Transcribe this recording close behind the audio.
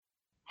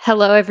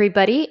Hello,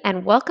 everybody,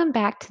 and welcome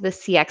back to the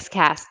CX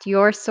Cast,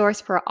 your source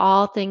for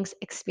all things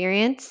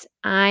experience.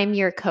 I'm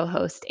your co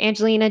host,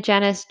 Angelina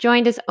Jenis,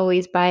 joined as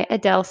always by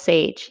Adele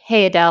Sage.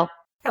 Hey, Adele.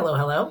 Hello,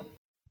 hello.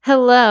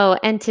 Hello,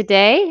 and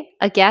today,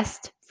 a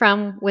guest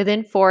from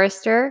within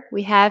Forrester,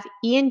 we have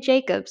Ian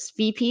Jacobs,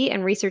 VP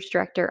and Research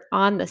Director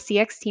on the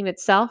CX team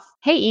itself.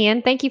 Hey,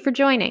 Ian, thank you for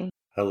joining.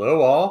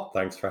 Hello, all.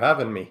 Thanks for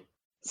having me.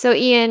 So,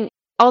 Ian,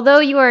 although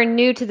you are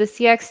new to the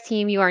CX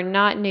team, you are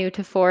not new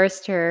to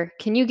Forrester.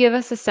 Can you give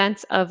us a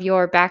sense of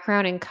your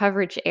background and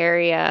coverage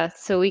area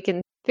so we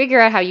can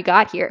figure out how you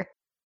got here?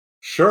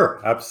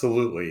 Sure,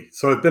 absolutely.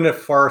 So I've been at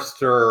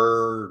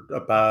Forrester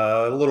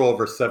about a little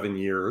over 7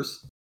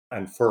 years.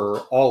 And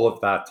for all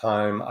of that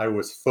time, I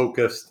was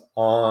focused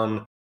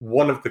on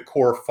one of the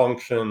core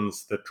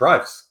functions that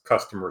drives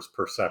customers'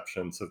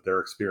 perceptions of their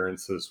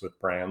experiences with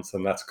brands,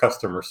 and that's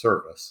customer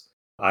service.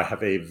 I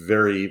have a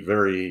very,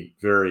 very,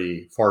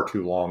 very far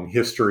too long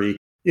history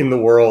in the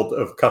world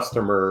of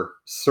customer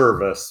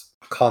service,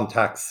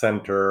 contact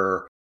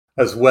center,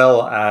 as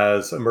well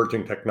as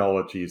emerging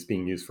technologies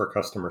being used for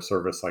customer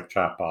service like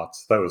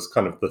chatbots. That was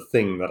kind of the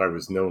thing that I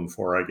was known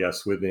for, I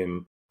guess,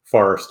 within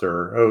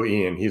Forrester. Oh,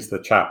 Ian, he's the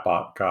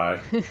chatbot guy.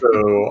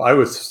 So I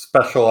was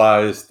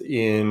specialized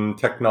in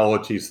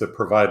technologies that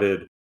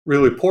provided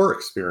really poor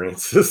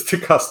experiences to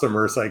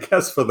customers, I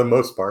guess, for the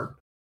most part.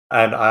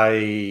 And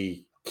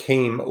I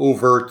came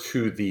over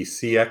to the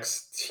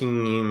CX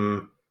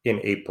team in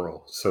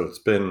April. So it's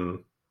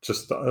been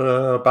just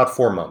about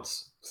 4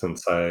 months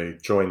since I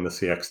joined the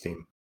CX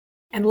team.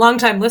 And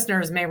longtime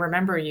listeners may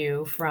remember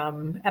you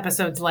from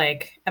episodes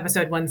like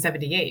episode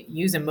 178,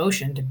 Use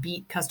Emotion to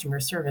Beat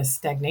Customer Service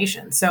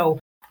Stagnation. So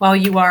while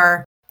you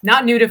are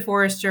not new to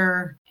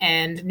Forrester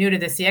and new to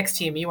the CX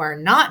team, you are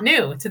not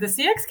new to the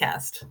CX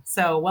cast.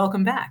 So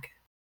welcome back.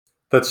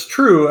 That's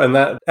true. And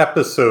that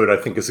episode, I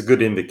think, is a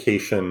good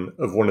indication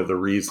of one of the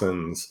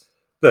reasons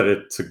that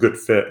it's a good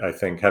fit, I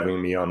think,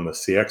 having me on the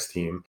CX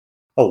team.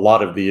 A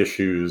lot of the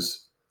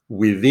issues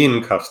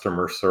within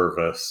customer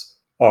service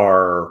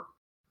are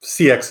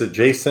CX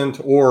adjacent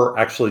or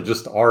actually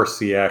just are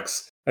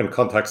CX, and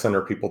contact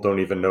center people don't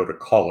even know to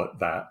call it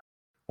that.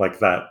 Like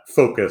that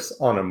focus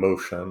on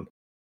emotion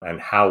and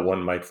how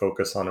one might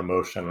focus on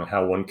emotion and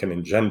how one can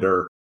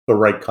engender the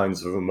right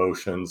kinds of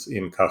emotions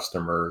in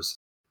customers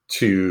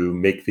to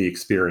make the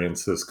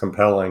experiences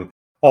compelling.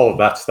 All of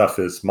that stuff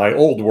is my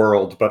old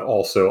world, but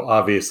also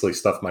obviously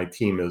stuff my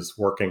team is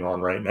working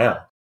on right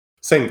now.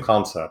 Same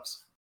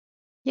concepts.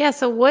 Yeah,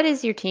 so what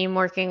is your team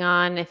working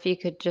on? If you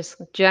could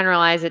just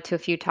generalize it to a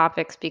few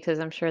topics, because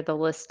I'm sure the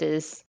list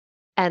is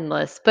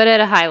endless, but at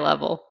a high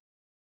level.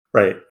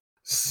 Right.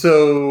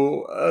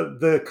 So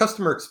the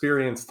customer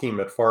experience team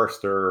at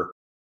Forrester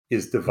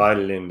is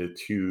divided into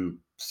two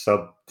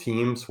sub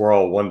teams. We're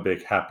all one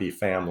big happy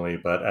family,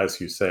 but as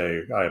you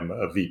say, I'm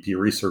a VP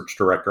research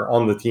director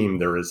on the team.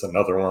 There is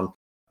another one.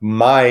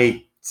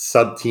 My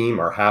sub team,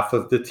 or half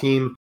of the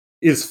team,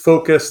 is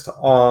focused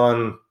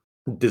on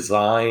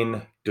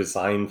design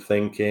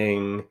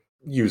thinking,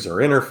 user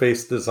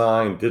interface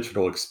design,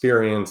 digital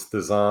experience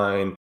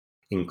design,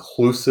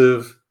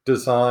 inclusive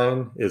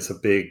design is a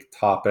big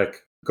topic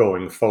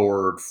going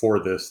forward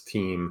for this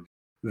team.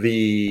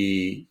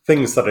 The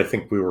things that I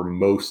think we were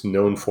most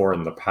known for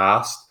in the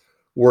past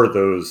were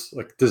those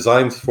like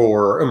designs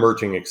for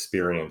emerging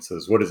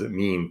experiences. What does it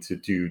mean to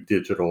do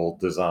digital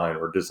design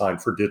or design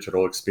for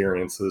digital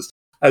experiences,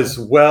 as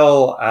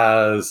well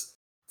as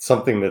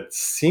something that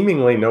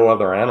seemingly no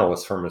other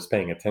analyst firm is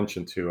paying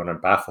attention to, and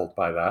I'm baffled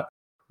by that,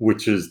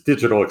 which is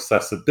digital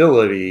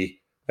accessibility.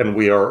 And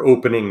we are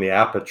opening the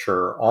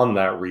aperture on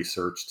that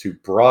research to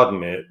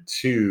broaden it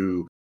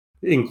to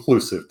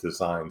inclusive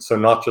design. So,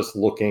 not just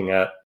looking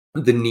at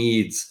the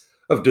needs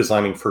of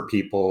designing for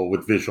people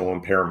with visual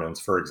impairments,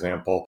 for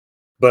example,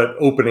 but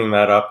opening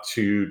that up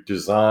to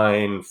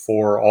design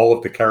for all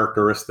of the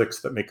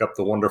characteristics that make up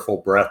the wonderful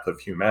breadth of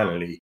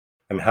humanity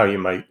and how you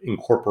might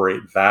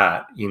incorporate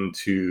that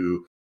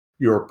into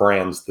your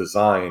brand's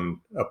design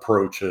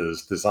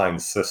approaches, design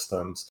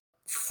systems.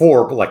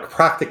 For like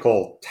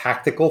practical,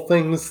 tactical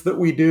things that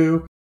we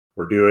do,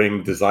 we're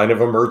doing design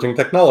of emerging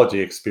technology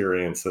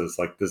experiences,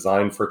 like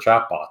design for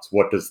chatbots.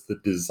 What does the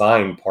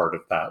design part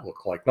of that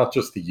look like? Not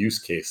just the use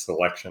case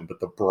selection, but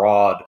the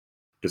broad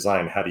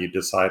design. How do you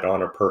decide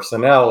on a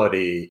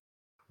personality?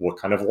 What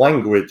kind of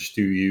language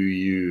do you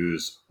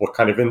use? What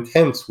kind of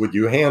intents would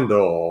you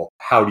handle?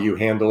 How do you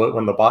handle it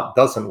when the bot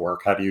doesn't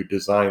work? How do you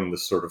design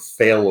this sort of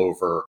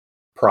failover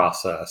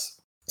process?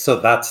 So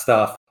that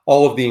stuff,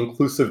 all of the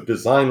inclusive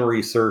design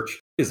research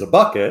is a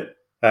bucket,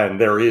 and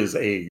there is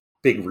a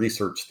big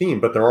research theme,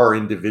 but there are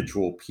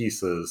individual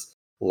pieces,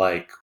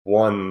 like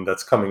one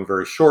that's coming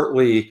very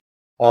shortly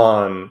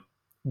on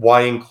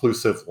why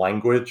inclusive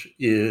language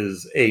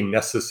is a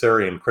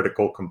necessary and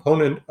critical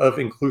component of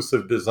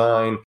inclusive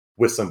design,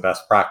 with some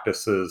best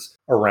practices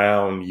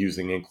around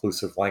using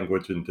inclusive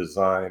language in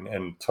design.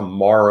 And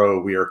tomorrow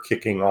we are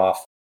kicking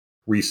off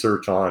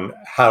research on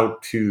how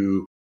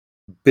to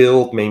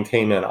build,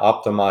 maintain, and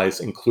optimize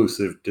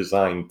inclusive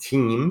design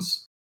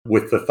teams,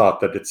 with the thought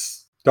that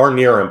it's darn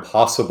near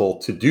impossible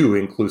to do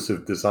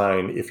inclusive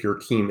design if your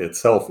team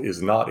itself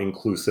is not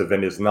inclusive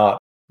and is not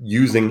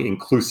using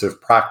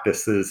inclusive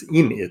practices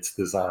in its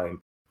design.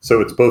 So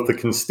it's both the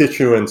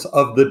constituents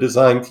of the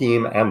design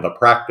team and the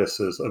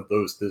practices of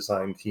those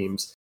design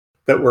teams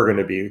that we're going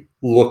to be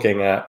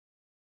looking at.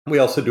 We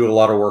also do a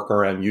lot of work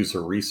around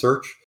user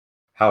research,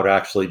 how to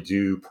actually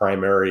do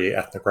primary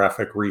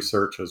ethnographic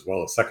research as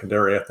well as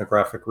secondary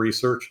ethnographic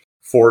research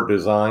for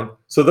design.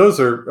 So those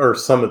are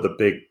some of the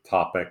big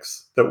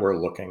topics that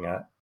we're looking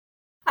at.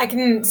 I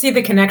can see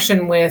the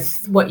connection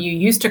with what you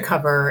used to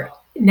cover.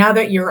 Now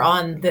that you're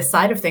on this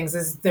side of things,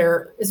 is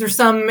there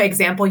some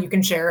example you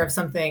can share of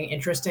something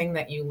interesting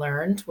that you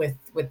learned with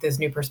this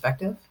new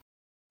perspective?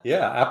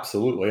 Yeah,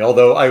 absolutely.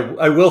 Although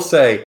I will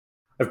say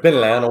I've been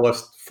an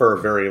analyst for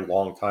a very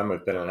long time.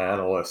 I've been an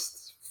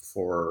analyst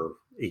for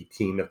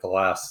 18 of the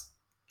last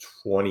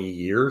 20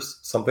 years,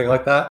 something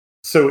like that.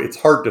 So it's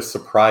hard to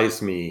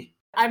surprise me.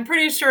 I'm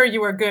pretty sure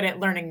you are good at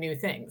learning new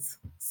things.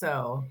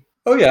 So,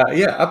 Oh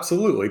yeah,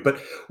 absolutely. But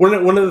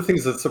one of the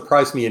things that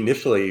surprised me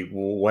initially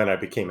when I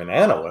became an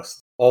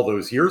analyst all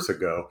those years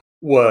ago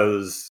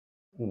was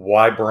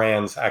why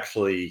brands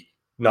actually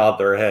nod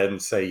their head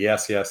and say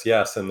yes, yes,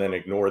 yes, and then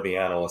ignore the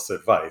analyst's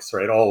advice,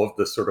 right? All of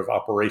the sort of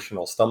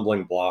operational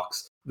stumbling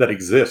blocks that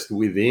exist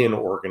within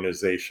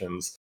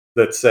organizations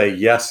that say,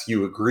 yes,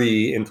 you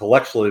agree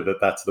intellectually that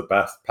that's the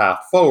best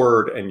path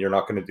forward, and you're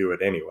not going to do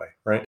it anyway,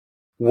 right?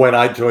 When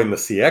I joined the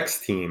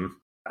CX team,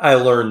 I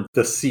learned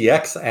the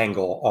CX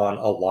angle on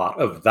a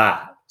lot of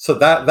that. So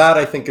that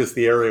I think is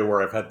the area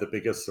where I've had the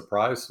biggest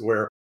surprise,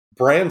 where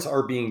brands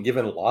are being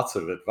given lots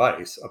of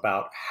advice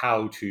about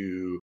how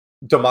to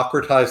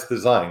democratize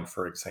design,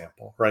 for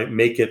example, right?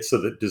 Make it so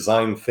that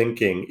design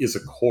thinking is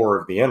a core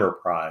of the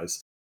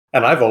enterprise.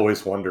 And I've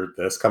always wondered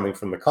this coming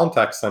from the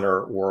contact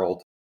center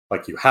world,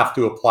 like you have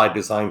to apply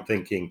design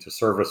thinking to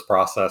service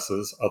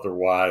processes.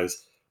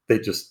 Otherwise, they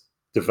just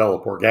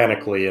develop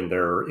organically and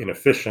they're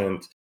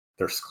inefficient,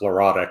 they're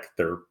sclerotic,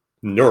 they're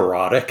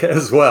neurotic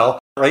as well,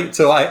 right?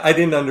 So I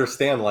didn't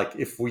understand, like,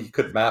 if we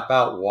could map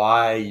out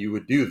why you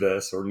would do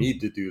this or need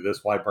to do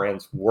this, why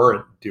brands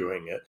weren't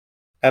doing it.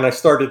 And I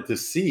started to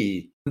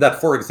see that,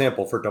 for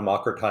example, for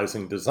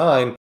democratizing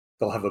design,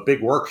 they'll have a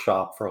big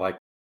workshop for like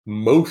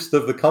most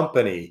of the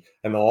company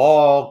and they'll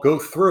all go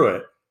through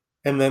it.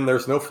 And then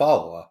there's no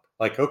follow up.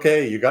 Like,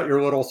 okay, you got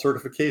your little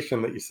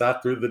certification that you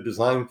sat through the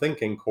design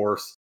thinking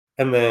course,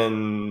 and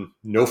then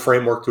no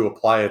framework to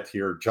apply it to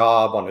your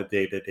job on a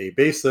day-to-day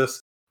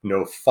basis,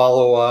 no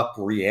follow-up,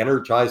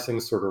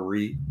 re-energizing sort of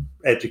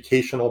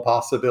re-educational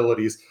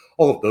possibilities,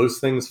 all of those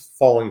things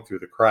falling through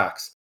the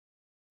cracks.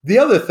 The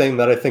other thing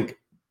that I think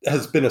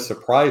has been a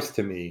surprise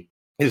to me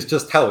is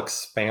just how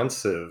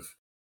expansive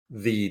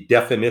the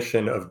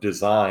definition of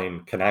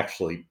design can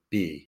actually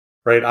be,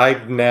 right?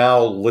 I'm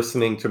now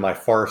listening to my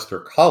Forrester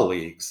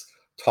colleagues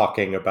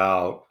thinking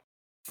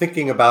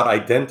about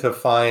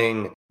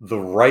identifying the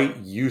right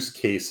use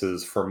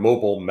cases for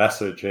mobile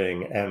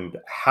messaging and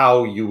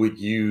how you would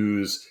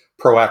use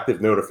proactive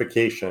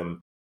notification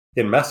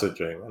in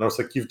messaging. And I was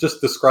like, you've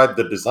just described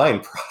the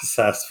design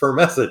process for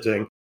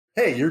messaging.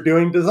 Hey, you're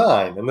doing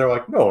design. And they're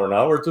like, no, we're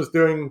not. We're just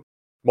doing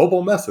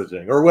mobile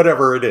messaging or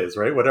whatever it is,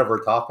 right? Whatever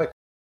topic.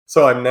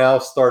 So I'm now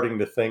starting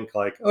to think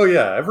like, oh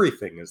yeah,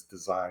 everything is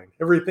design.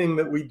 Everything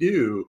that we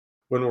do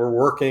when we're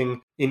working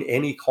in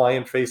any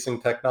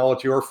client-facing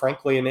technology or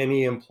frankly in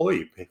any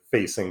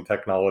employee-facing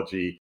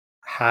technology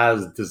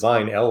has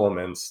design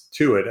elements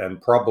to it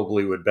and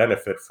probably would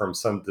benefit from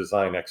some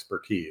design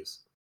expertise,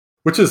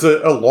 which is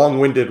a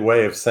long-winded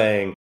way of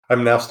saying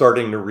I'm now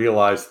starting to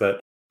realize that,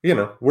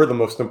 we're the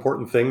most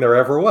important thing there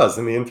ever was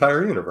in the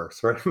entire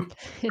universe, right?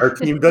 Our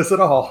team does it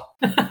all.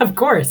 of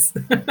course.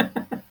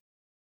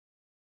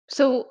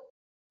 So,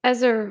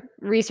 as a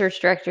research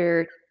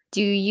director,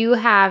 do you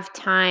have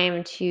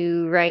time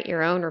to write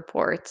your own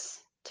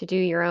reports, to do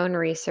your own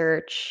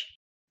research,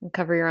 and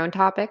cover your own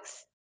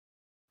topics?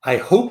 I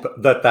hope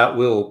that that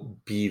will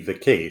be the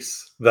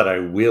case, that I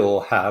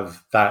will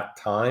have that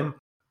time.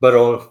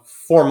 But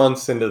 4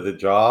 months into the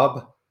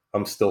job,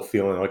 I'm still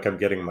feeling like I'm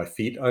getting my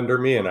feet under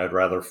me, and I'd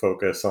rather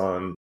focus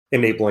on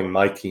enabling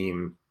my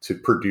team to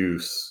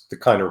produce the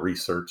kind of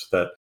research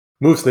that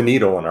moves the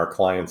needle in our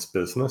clients'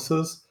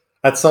 businesses.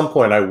 At some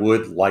point, I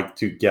would like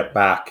to get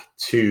back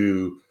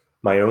to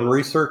my own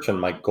research, and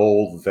my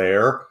goal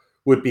there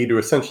would be to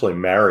essentially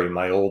marry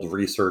my old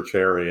research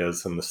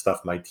areas and the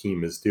stuff my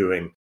team is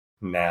doing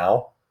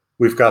now.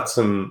 We've got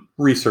some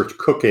research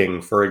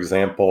cooking, for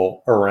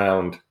example,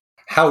 around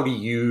how to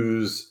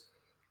use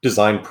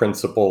design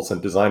principles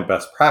and design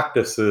best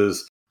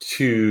practices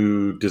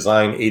to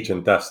design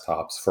agent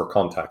desktops for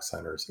contact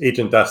centers.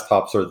 Agent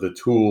desktops are the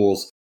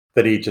tools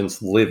that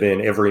agents live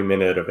in every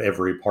minute of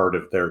every part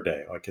of their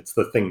day. Like it's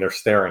the thing they're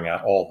staring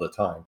at all the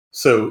time.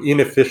 So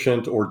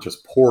inefficient or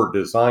just poor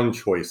design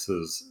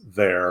choices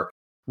there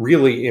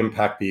really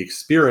impact the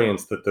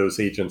experience that those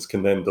agents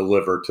can then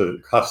deliver to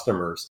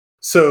customers.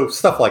 So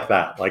stuff like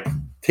that, like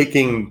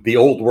taking the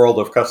old world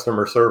of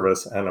customer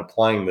service and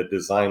applying the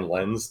design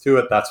lens to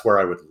it, that's where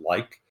I would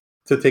like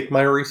to take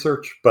my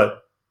research,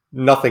 but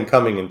nothing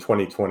coming in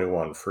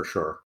 2021 for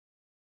sure.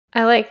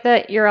 I like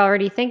that you're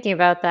already thinking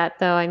about that,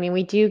 though. I mean,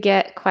 we do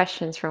get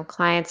questions from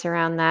clients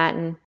around that,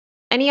 and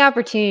any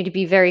opportunity to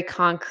be very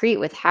concrete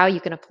with how you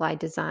can apply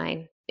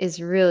design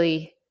is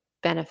really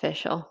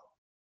beneficial.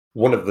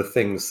 One of the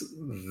things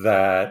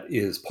that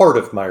is part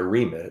of my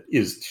remit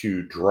is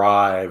to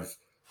drive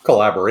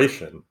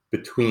collaboration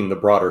between the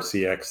broader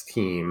CX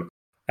team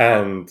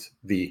and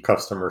the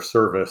customer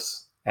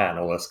service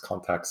analysts,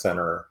 contact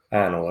center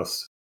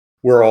analysts.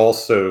 We're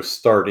also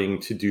starting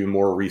to do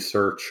more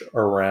research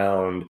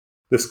around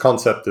this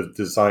concept of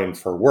design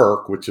for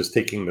work, which is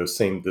taking those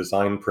same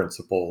design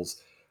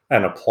principles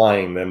and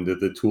applying them to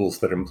the tools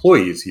that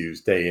employees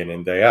use day in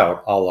and day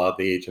out, a la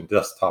the agent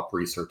desktop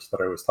research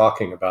that I was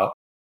talking about.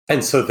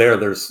 And so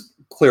there's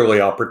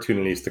clearly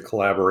opportunities to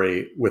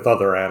collaborate with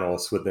other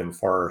analysts within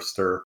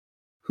Forrester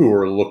who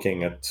are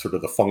looking at sort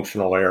of the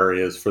functional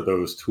areas for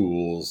those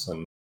tools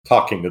and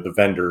talking to the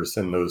vendors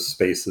in those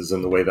spaces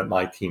in the way that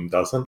my team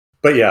doesn't.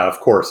 But yeah, of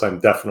course, I'm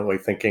definitely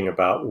thinking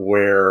about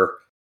where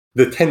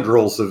the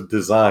tendrils of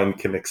design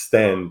can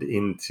extend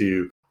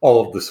into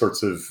all of the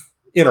sorts of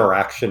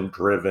interaction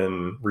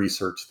driven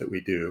research that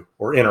we do,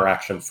 or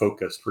interaction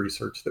focused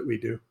research that we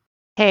do.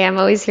 Hey, I'm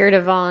always here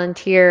to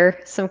volunteer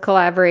some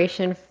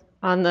collaboration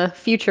on the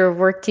future of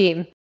work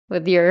team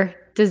with your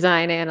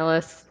design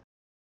analysts.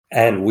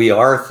 And we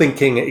are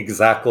thinking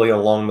exactly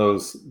along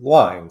those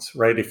lines,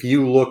 right? If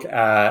you look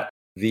at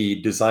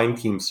the design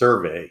team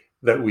survey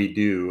that we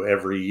do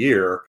every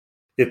year,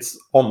 it's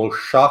almost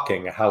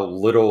shocking how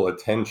little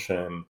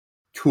attention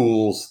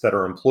tools that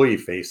are employee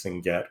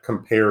facing get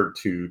compared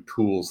to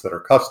tools that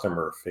are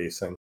customer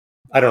facing.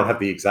 I don't have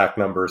the exact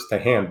numbers to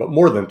hand, but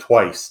more than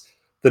twice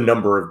the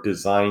number of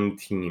design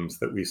teams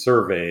that we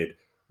surveyed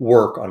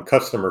work on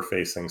customer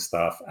facing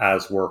stuff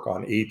as work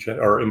on agent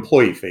or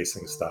employee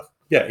facing stuff.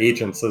 Yeah,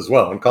 agents as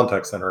well in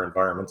contact center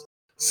environments.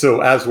 So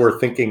as we're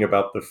thinking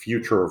about the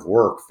future of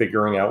work,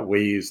 figuring out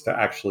ways to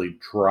actually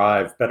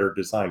drive better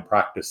design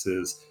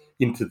practices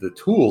into the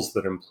tools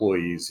that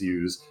employees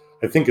use,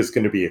 I think is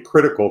going to be a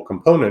critical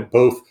component,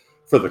 both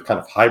for the kind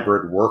of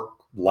hybrid work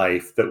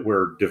life that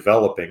we're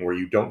developing, where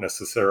you don't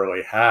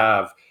necessarily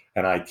have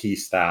an IT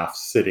staff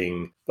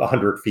sitting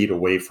 100 feet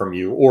away from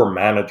you, or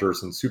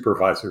managers and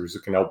supervisors who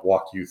can help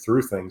walk you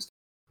through things.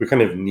 We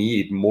kind of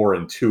need more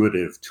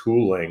intuitive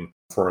tooling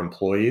for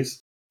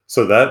employees.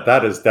 So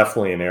that is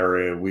definitely an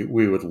area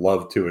we would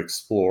love to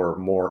explore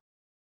more.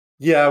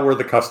 Yeah, we're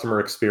the customer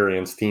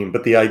experience team,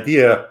 but the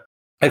idea,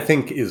 I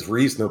think, is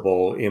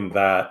reasonable in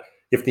that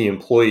if the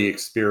employee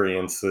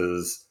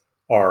experiences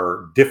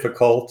are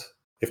difficult,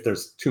 if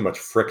there's too much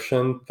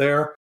friction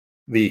there,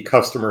 the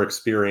customer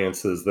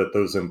experiences that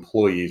those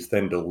employees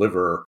then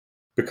deliver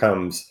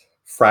becomes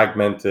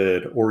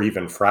fragmented or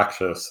even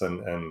fractious.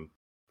 And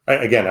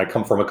again, I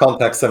come from a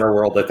contact center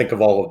world. I think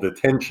of all of the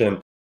tension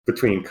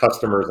between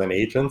customers and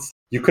agents.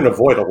 You can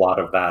avoid a lot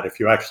of that if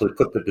you actually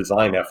put the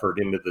design effort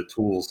into the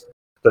tools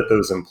that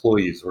those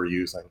employees were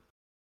using.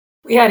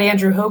 We had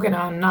Andrew Hogan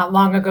on not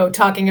long ago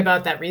talking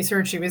about that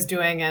research he was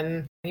doing,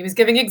 and he was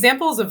giving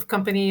examples of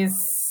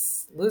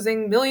companies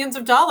losing millions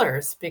of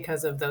dollars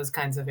because of those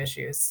kinds of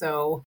issues.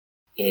 So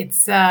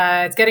it's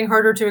getting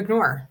harder to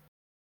ignore.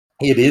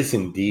 It is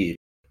indeed.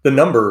 The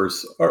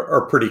numbers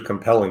are pretty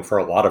compelling for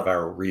a lot of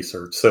our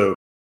research. So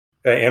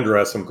Andrew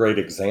has some great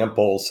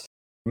examples.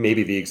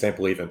 Maybe the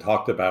example he even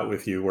talked about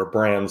with you, where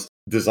brands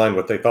designed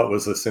what they thought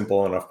was a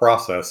simple enough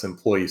process.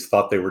 Employees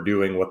thought they were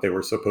doing what they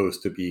were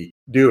supposed to be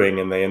doing,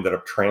 and they ended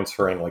up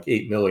transferring like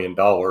 $8 million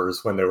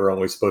when they were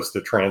only supposed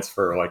to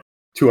transfer like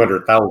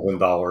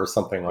 $200,000,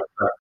 something like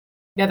that.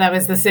 Yeah, that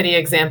was the city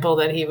example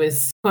that he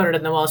was quoted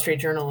in the Wall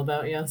Street Journal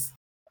about, yes.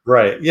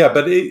 Right. Yeah,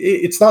 but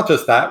it's not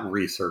just that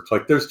research.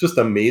 Like there's just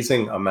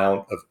amazing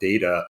amount of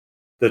data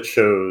that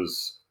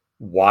shows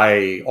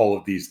why all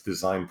of these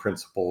design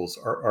principles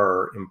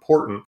are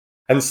important.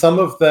 And some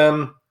of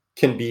them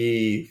can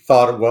be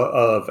thought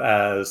of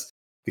as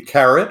the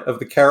carrot of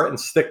the carrot and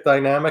stick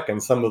dynamic,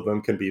 and some of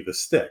them can be the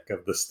stick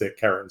of the stick,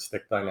 carrot, and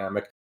stick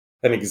dynamic.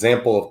 An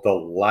example of the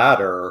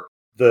latter,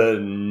 the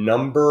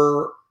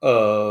number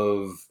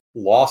of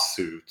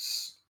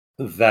lawsuits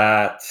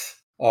that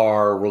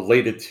are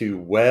related to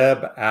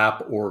web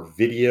app or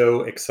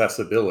video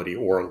accessibility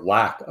or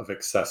lack of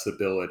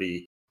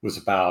accessibility was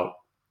about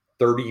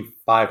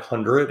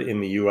 3,500 in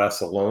the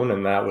US alone.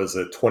 And that was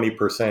a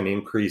 20%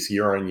 increase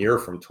year on year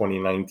from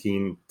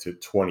 2019 to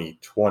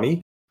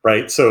 2020.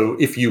 Right. So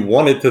if you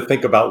wanted to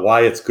think about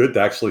why it's good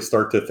to actually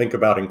start to think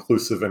about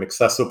inclusive and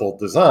accessible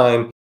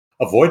design,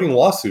 avoiding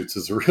lawsuits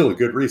is a really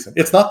good reason.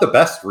 It's not the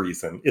best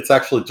reason. It's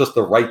actually just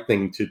the right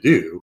thing to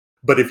do.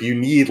 But if you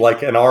need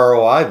like an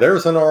ROI,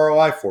 there's an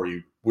ROI for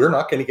you. We're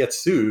not going to get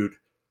sued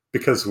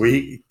because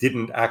we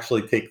didn't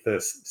actually take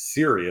this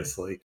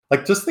seriously.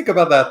 Like, just think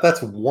about that.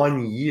 That's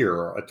 1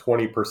 year, a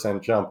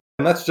 20% jump.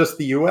 And that's just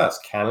the US.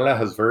 Canada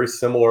has very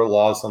similar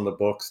laws on the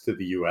books to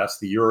the US.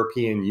 The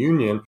European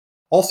Union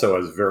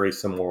also has very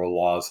similar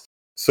laws.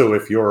 So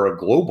if you're a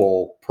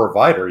global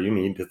provider, you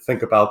need to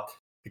think about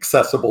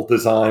accessible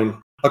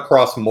design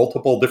across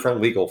multiple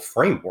different legal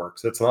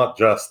frameworks. It's not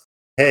just,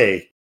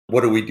 hey,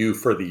 what do we do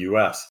for the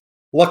US?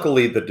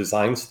 Luckily, the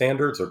design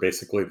standards are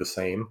basically the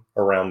same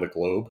around the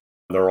globe.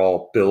 They're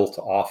all built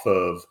off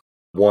of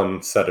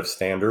one set of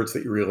standards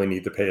that you really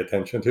need to pay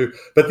attention to.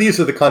 But these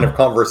are the kind of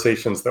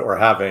conversations that we're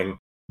having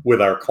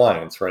with our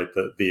clients, right?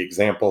 The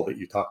example that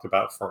you talked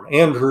about from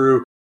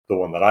Andrew, the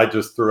one that I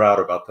just threw out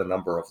about the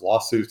number of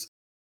lawsuits.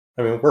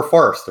 I mean, we're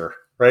Forrester,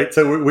 right?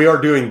 So we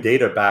are doing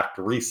data-backed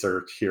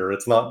research here.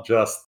 It's not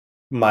just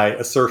my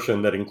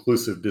assertion that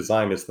inclusive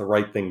design is the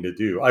right thing to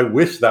do. I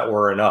wish that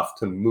were enough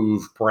to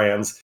move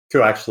brands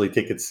to actually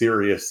take it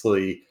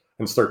seriously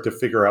and start to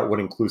figure out what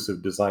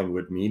inclusive design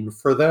would mean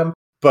for them.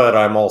 But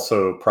I'm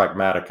also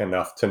pragmatic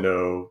enough to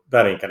know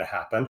that ain't going to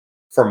happen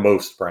for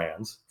most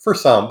brands, for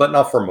some, but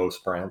not for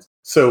most brands.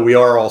 So we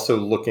are also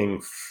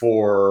looking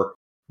for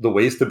the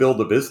ways to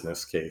build a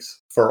business case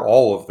for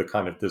all of the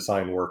kind of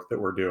design work that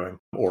we're doing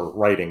or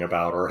writing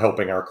about or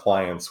helping our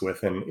clients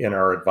with in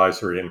our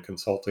advisory and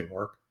consulting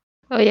work.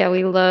 Oh, yeah,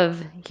 we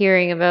love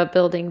hearing about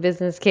building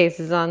business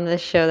cases on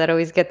this show. That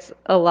always gets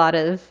a lot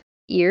of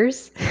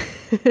ears.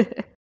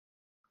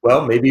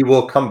 Well, maybe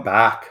we'll come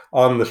back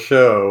on the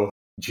show.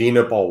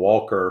 Gina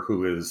Ball-Walker,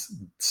 who is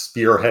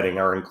spearheading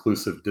our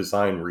inclusive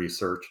design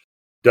research,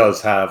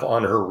 does have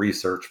on her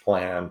research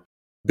plan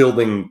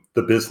building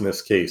the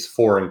business case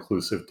for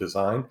inclusive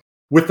design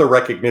with the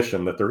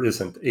recognition that there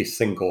isn't a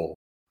single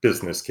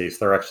business case.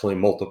 There are actually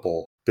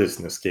multiple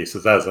business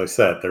cases. As I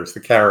said, there's the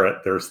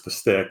carrot, there's the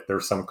stick,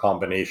 there's some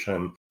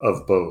combination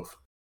of both.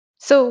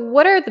 So,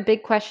 what are the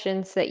big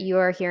questions that you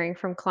are hearing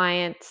from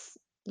clients?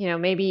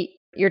 Maybe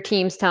your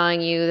team's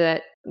telling you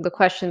that the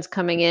questions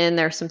coming in,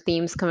 there's some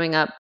themes coming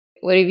up.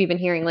 What have you been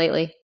hearing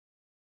lately?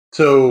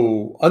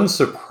 So,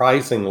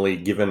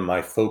 unsurprisingly, given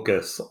my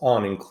focus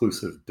on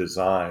inclusive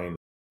design,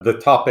 the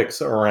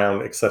topics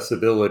around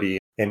accessibility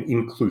and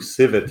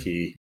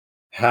inclusivity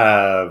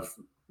have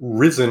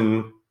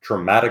risen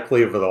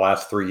dramatically over the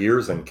last 3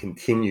 years and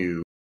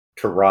continue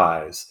to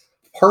rise.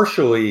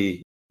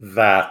 Partially,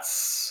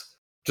 that's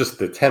just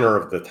the tenor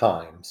of the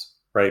times,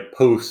 right?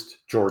 Post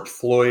George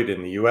Floyd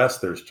in the US,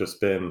 there's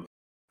just been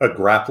a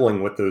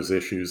grappling with those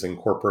issues in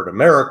corporate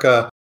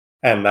America.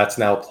 And that's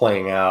now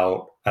playing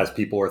out as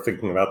people are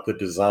thinking about the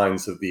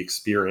designs of the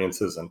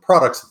experiences and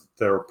products that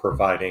they're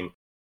providing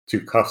to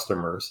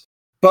customers.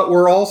 But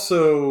we're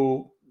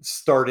also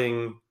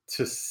starting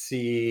to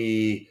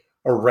see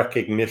a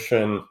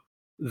recognition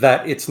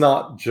that it's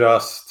not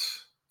just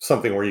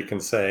something where you can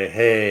say,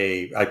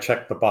 hey, I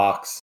checked the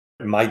box.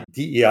 My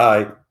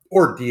DEI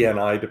or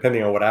DNI,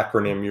 depending on what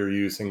acronym you're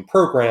using,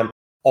 program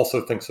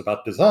also thinks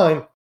about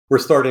design. We're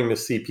starting to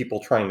see people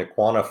trying to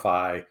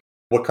quantify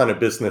what kind of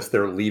business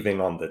they're leaving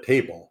on the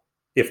table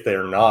if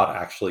they're not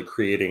actually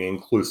creating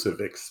inclusive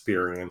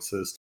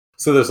experiences.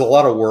 So there's a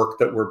lot of work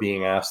that we're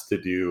being asked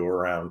to do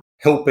around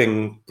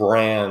helping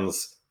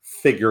brands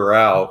figure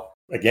out,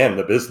 again,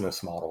 the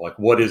business model. Like,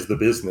 what is the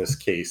business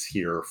case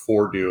here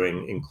for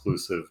doing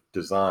inclusive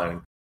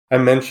design? I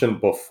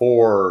mentioned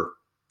before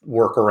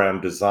work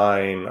around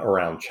design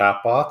around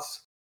chatbots.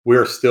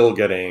 We're still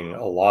getting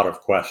a lot of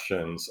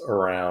questions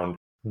around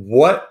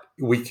what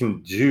we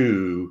can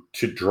do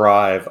to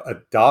drive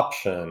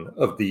adoption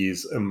of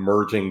these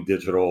emerging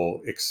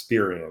digital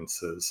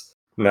experiences.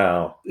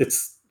 Now,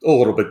 it's a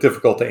little bit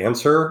difficult to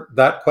answer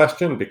that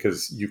question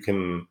because you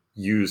can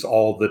use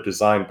all the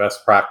design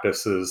best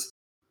practices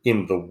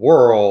in the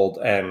world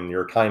and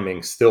your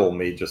timing still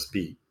may just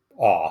be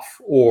off.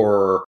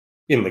 Or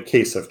in the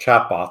case of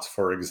chatbots,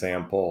 for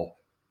example,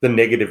 the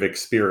negative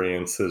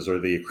experiences or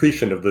the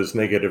accretion of those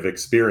negative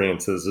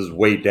experiences is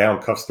way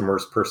down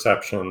customers'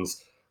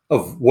 perceptions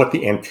of what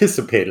the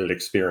anticipated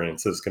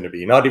experience is going to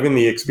be. Not even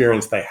the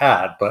experience they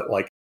had, but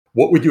like,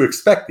 what would you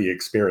expect the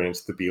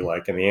experience to be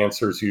like? And the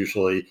answer is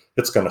usually,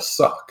 it's going to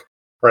suck,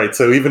 right?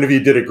 So even if you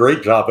did a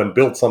great job and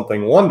built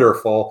something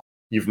wonderful,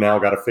 you've now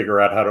got to figure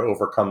out how to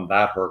overcome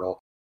that hurdle.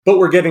 But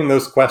we're getting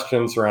those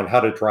questions around how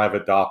to drive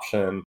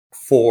adoption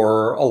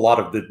for a lot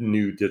of the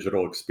new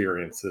digital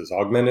experiences,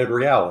 augmented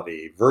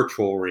reality,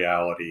 virtual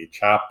reality,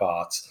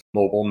 chatbots,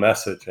 mobile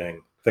messaging,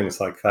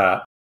 things like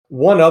that.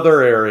 One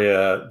other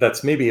area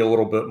that's maybe a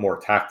little bit more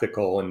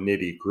tactical and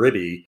nitty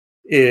gritty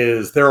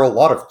is there are a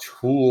lot of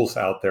tools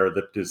out there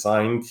that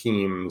design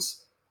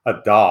teams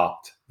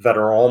adopt that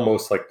are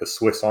almost like the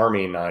Swiss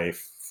Army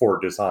knife for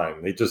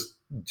design. They just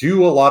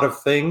do a lot of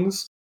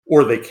things,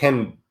 or they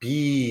can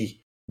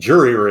be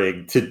jury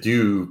rigged to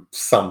do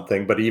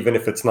something, but even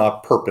if it's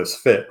not purpose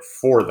fit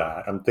for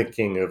that, I'm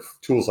thinking of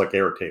tools like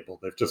Airtable.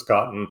 They've just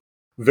gotten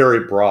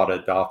very broad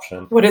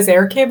adoption. What is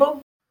Airtable?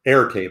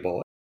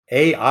 Airtable,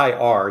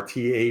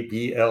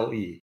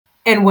 Airtable.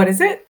 And what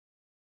is it?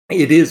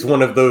 It is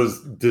one of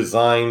those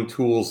design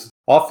tools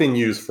often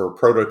used for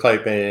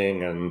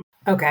prototyping and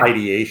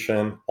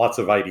ideation, lots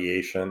of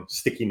ideation,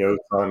 sticky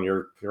notes on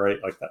your, right,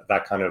 like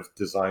that kind of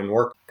design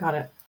work. Got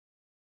it.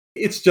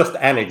 It's just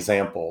an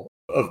example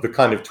of the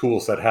kind of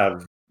tools that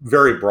have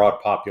very broad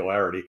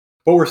popularity.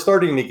 But we're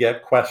starting to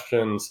get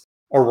questions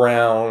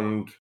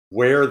around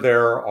where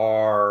there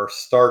are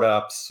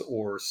startups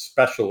or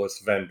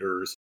specialist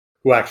vendors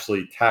who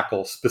actually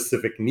tackle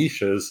specific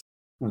niches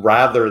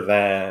rather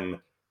than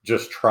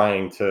just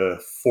trying to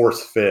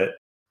force fit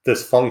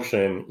this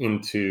function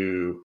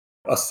into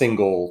a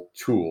single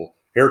tool.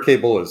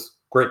 Airtable is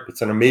great.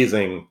 It's an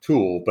amazing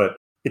tool, but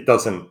it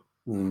doesn't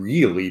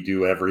really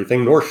do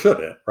everything, nor should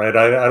it, right?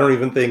 I don't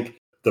even think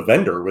the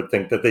vendor would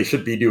think that they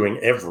should be doing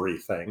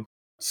everything.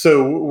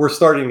 So we're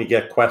starting to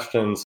get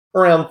questions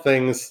around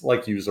things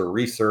like user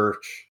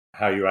research,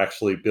 how you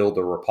actually build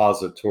a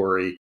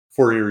repository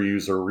for your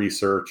user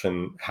research,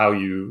 and how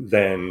you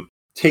then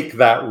take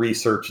that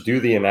research, do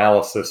the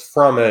analysis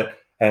from it,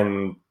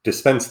 and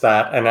dispense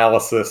that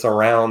analysis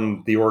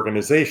around the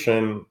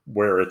organization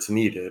where it's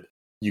needed.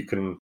 You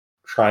can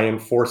try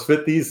and force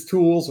fit these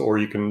tools, or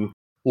you can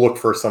look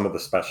for some of the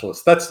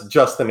specialists. That's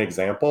just an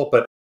example,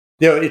 but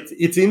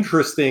it's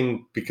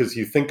interesting because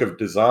you think of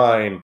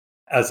design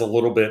as a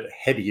little bit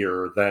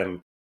headier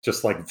than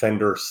just like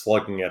vendors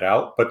slugging it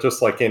out. But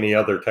just like any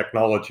other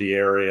technology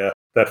area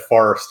that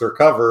Forrester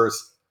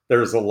covers,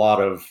 there's a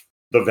lot of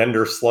the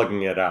vendors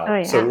slugging it Oh,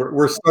 out. So yeah.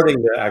 we're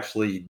starting to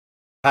actually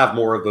have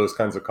more of those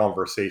kinds of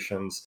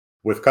conversations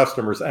with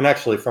customers. And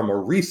actually, from a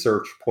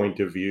research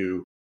point of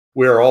view,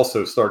 we're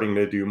also starting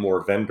to do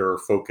more vendor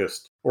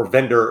focused or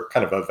vendor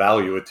kind of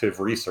evaluative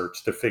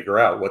research to figure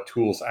out what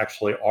tools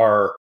actually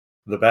are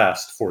the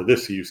best for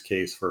this use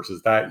case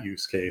versus that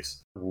use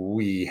case.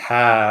 We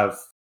have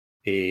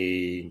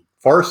a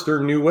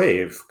Forrester New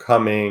Wave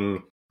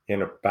coming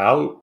in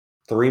about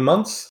 3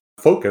 months,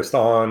 focused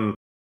on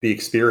the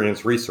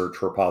experience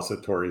research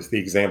repositories, the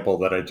example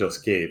that I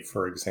just gave,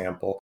 for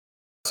example.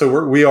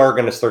 So we are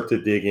going to start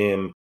to dig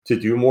in to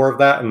do more of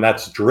that. And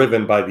that's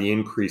driven by the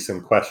increase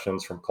in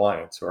questions from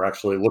clients who are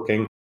actually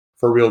looking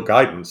for real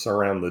guidance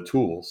around the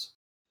tools.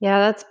 Yeah,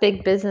 that's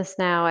big business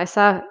now. I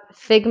saw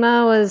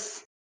Figma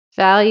was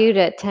valued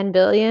at 10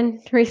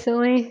 billion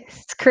recently.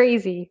 It's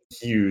crazy.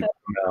 Huge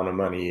amount of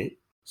money,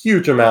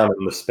 huge amount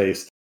in the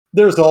space.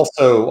 There's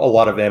also a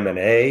lot of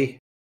M&A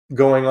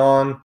going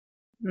on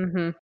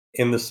Mhm.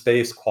 in the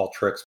space.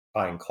 Qualtrics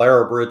buying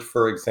Clarabridge,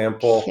 for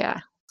example,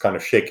 Yeah. kind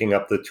of shaking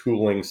up the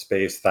tooling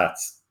space.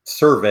 That's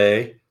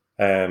Survey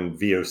and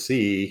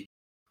VOC.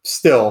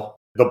 Still,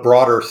 the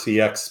broader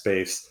CX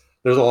space,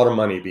 there's a lot of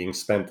money being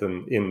spent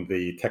in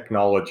the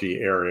technology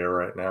area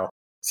right now.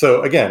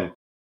 So again,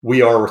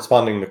 we are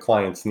responding to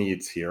clients'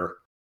 needs here,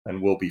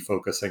 and we'll be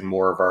focusing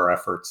more of our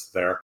efforts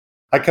there.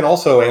 I can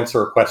also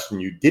answer a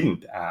question you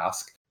didn't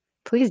ask.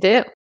 Please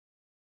do.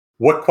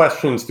 What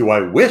questions do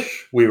I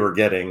wish we were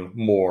getting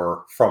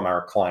more from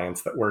our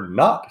clients that we're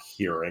not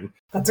hearing?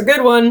 That's a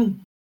good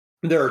one.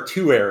 There are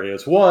two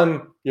areas.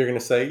 One, you're going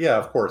to say, yeah,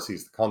 of course,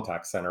 he's the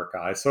contact center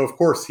guy. So, of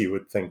course, he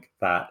would think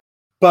that.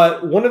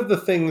 But one of the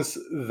things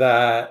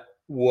that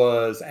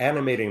was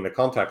animating the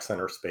contact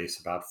center space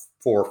about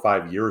 4 or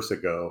 5 years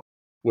ago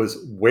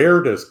was,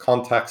 where does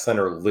contact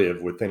center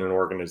live within an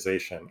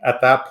organization?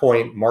 At that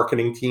point,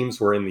 marketing teams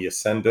were in the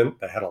ascendant.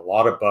 They had a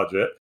lot of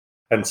budget.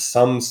 And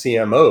some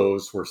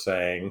CMOs were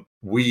saying,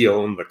 we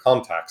own the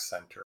contact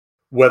center.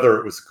 Whether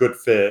it was a good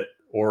fit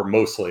or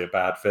mostly a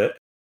bad fit,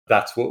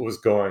 that's what was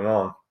going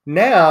on.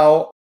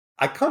 Now,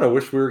 I kind of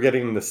wish we were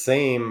getting the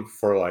same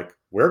for like,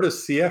 where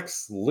does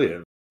CX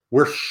live?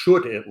 Where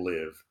should it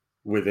live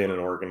within an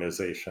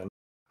organization?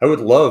 I would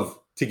love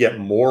to get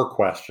more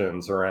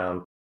questions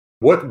around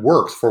what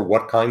works for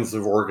what kinds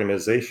of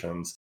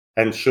organizations,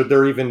 and should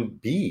there even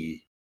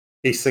be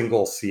a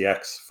single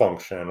CX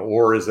function,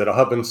 or is it a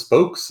hub and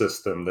spoke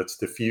system that's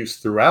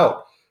diffused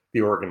throughout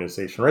the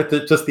organization, right?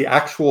 Just the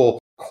actual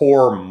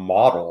core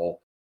model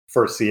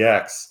for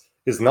CX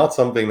is not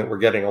something that we're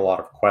getting a lot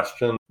of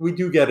questions. We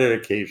do get it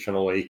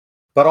occasionally,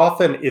 but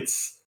often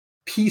it's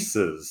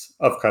pieces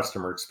of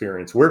customer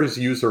experience. Where does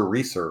user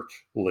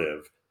research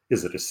live?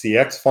 Is it a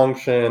CX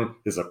function?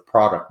 Is it a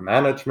product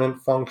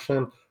management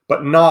function?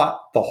 But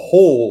not the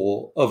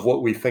whole of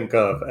what we think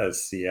of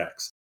as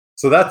CX.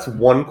 So that's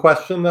one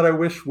question that I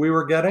wish we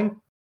were getting.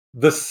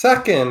 The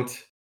second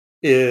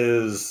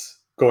is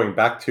going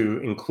back to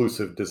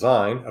inclusive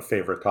design, a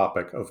favorite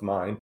topic of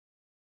mine.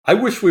 I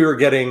wish we were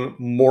getting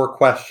more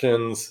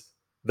questions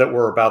that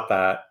were about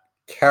that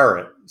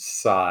carrot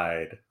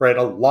side, right?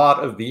 A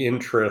lot of the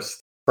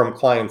interest from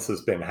clients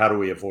has been, how do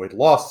we avoid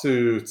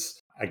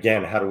lawsuits?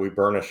 Again, how do we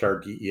burnish our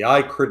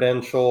DEI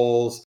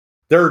credentials?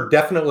 There are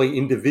definitely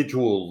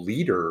individual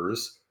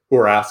leaders who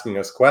are asking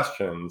us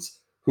questions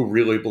who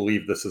really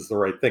believe this is the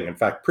right thing. In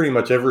fact, pretty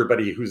much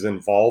everybody who's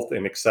involved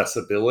in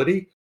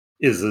accessibility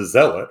is a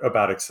zealot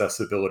about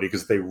accessibility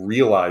because they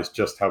realize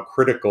just how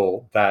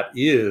critical that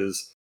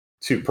is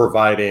to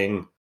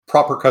providing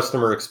proper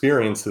customer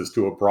experiences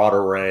to a broad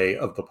array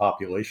of the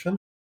population.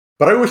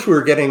 But I wish we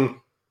were getting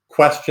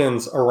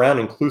questions around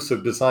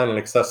inclusive design and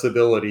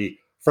accessibility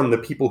from the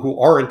people who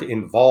aren't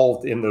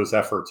involved in those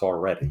efforts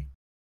already,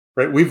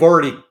 right? We've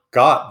already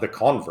got the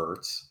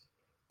converts,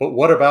 but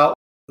what about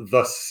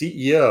the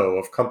CEO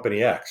of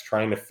company X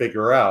trying to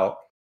figure out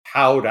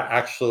how to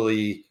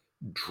actually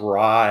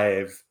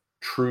drive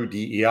true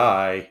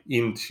DEI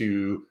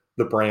into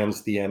the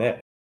brand's DNA.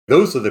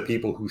 Those are the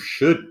people who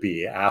should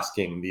be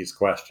asking these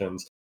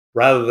questions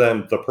rather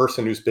than the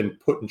person who's been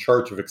put in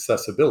charge of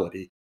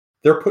accessibility.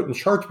 They're put in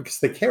charge because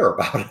they care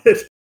about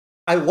it.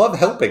 I love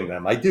helping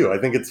them. I do. I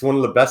think it's one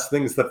of the best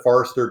things that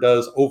Forrester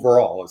does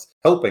overall is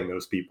helping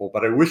those people.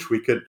 But I wish we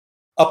could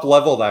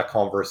up-level that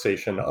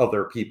conversation to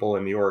other people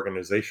in the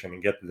organization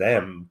and get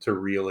them to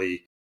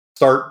really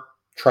start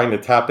trying to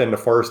tap into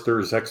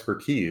Forrester's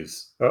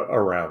expertise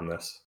around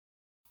this.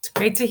 It's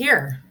great to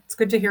hear. It's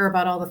good to hear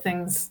about all the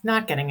things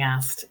not getting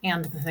asked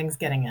and the things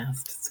getting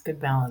asked. It's a good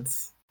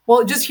balance.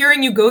 Well, just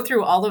hearing you go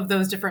through all of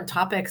those different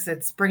topics,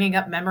 it's bringing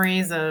up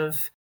memories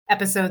of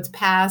episodes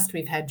past.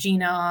 We've had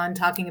Gina on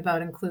talking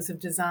about inclusive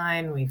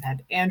design. We've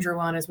had Andrew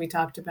on, as we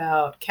talked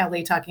about,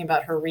 Kelly talking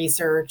about her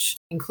research,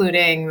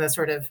 including the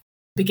sort of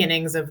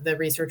beginnings of the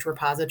research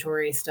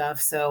repository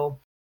stuff. So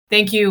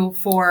thank you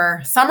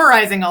for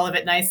summarizing all of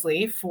it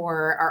nicely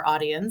for our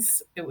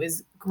audience. It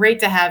was great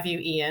to have you,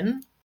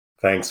 Ian.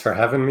 Thanks for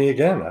having me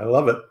again. I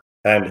love it.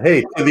 And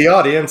hey, to the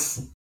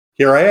audience,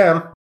 here I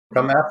am.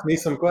 Come ask me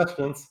some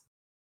questions.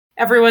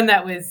 Everyone,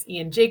 that was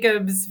Ian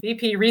Jacobs,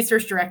 VP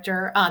Research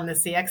Director on the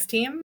CX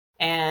team.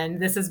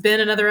 And this has been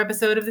another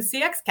episode of the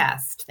CX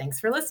Cast. Thanks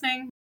for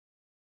listening.